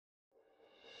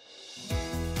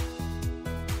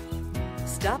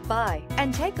Stop by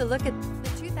and take a look at the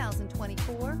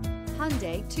 2024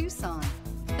 Hyundai Tucson.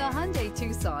 The Hyundai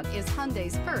Tucson is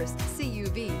Hyundai's first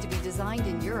CUV to be designed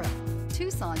in Europe.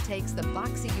 Tucson takes the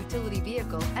boxy utility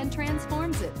vehicle and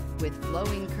transforms it. With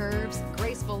flowing curves,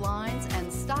 graceful lines,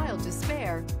 and style to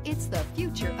spare, it's the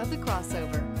future of the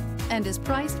crossover and is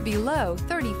priced below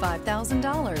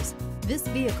 $35,000. This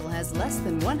vehicle has less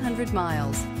than 100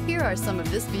 miles. Here are some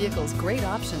of this vehicle's great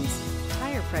options: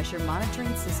 tire pressure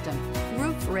monitoring system,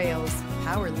 roof rails,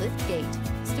 power lift gate,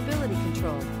 stability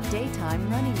control, daytime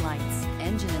running lights,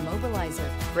 engine immobilizer,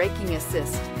 braking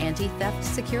assist, anti-theft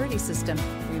security system,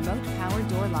 remote power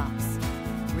door locks,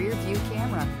 rear view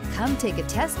camera. Come take a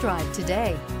test drive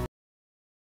today.